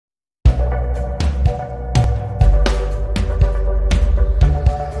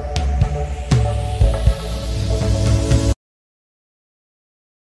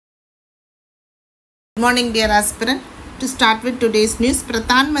Morning dear aspirant. To start with today's news,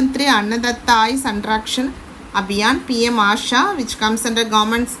 Pradhan Mantri Annadatta Ayush Sanrakshan Abhiyan PM Asha, which comes under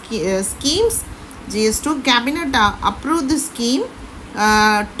government schemes. GS2 Cabinet approved the scheme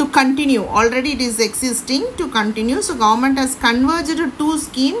to continue. Already it is existing to continue. So government has converged two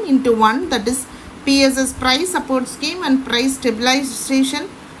schemes into one, that is PSS Price Support Scheme and Price Stabilization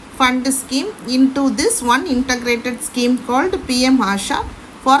Fund Scheme into this one integrated scheme called PM Asha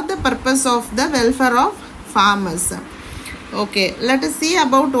for the purpose of the welfare of farmers. Okay, let us see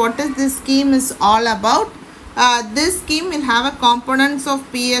about what is this scheme is all about. This scheme will have a components of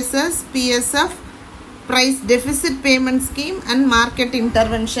PSS, PSF, Price Deficit Payment Scheme and Market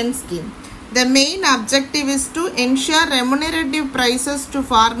Intervention Scheme. The main objective is to ensure remunerative prices to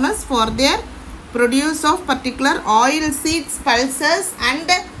farmers for their produce of particular oil seeds, pulses and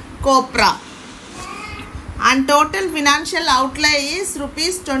copra. And total financial outlay is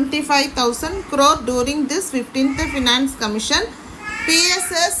rupees 25,000 crore during this 15th Finance Commission.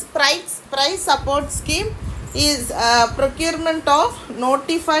 PSS price support scheme is procurement of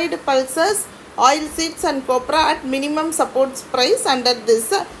notified pulses, oil seeds and copra at minimum support price. Under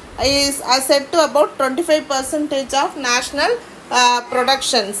this is set to about 25% of national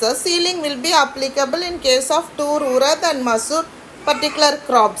production. So ceiling will be applicable in case of tur, urad and masoor particular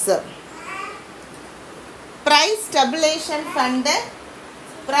crops. Price stabilization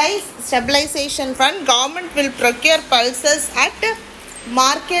fund, government will procure pulses at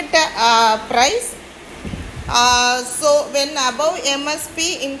market price. So when above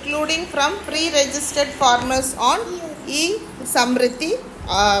MSP, including from pre-registered farmers on E-Samriddhi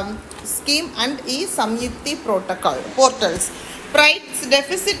scheme and E-Samyukti portals. Price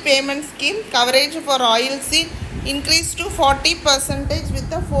deficit payment scheme coverage for oil seed increased to 40%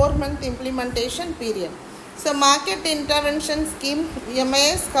 with a 4-month implementation period. So market intervention scheme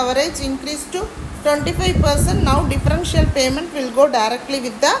MIS coverage increased to 25%. Now differential payment will go directly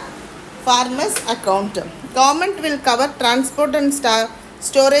with the farmer's account. Government will cover transport and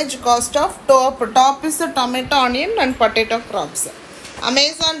storage cost of top is the tomato, onion and potato crops.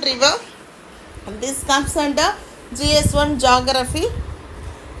 Amazon River, this comes under GS1 Geography.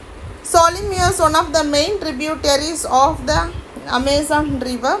 Solimier is one of the main tributaries of the Amazon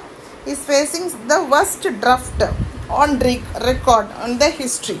River, is facing the worst drought on record on the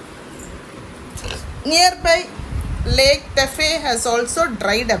history. Nearby Lake Tefe has also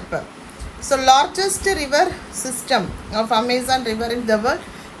dried up. So largest river system of Amazon River in the world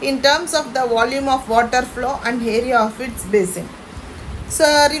in terms of the volume of water flow and area of its basin. So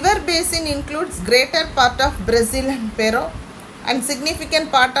river basin includes greater part of Brazil and Peru and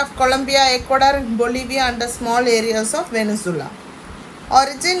significant part of Colombia, Ecuador and Bolivia and small areas of Venezuela.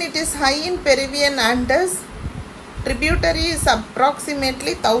 Origin, it is high in Peruvian Andes. Tributary is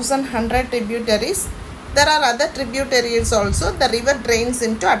approximately 1100 tributaries. There are other tributaries also. The river drains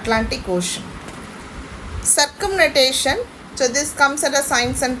into Atlantic Ocean. Circumnavigation. So this comes under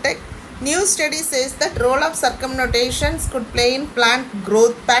science and tech. New study says that role of circumnavigations could play in plant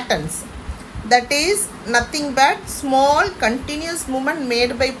growth patterns. That is nothing but small continuous movement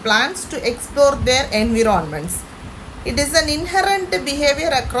made by plants to explore their environments. It is an inherent behavior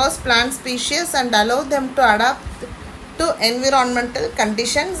across plant species and allow them to adapt to environmental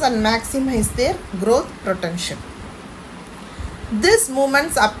conditions and maximize their growth potential. These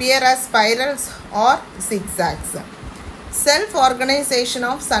movements appear as spirals or zigzags. Self-organization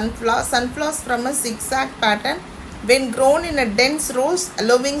of sunflowers from a zigzag pattern when grown in a dense rows,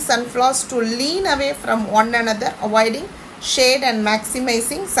 allowing sunflowers to lean away from one another, avoiding shade and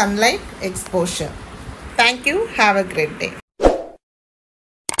maximizing sunlight exposure. Thank you. Have a great day.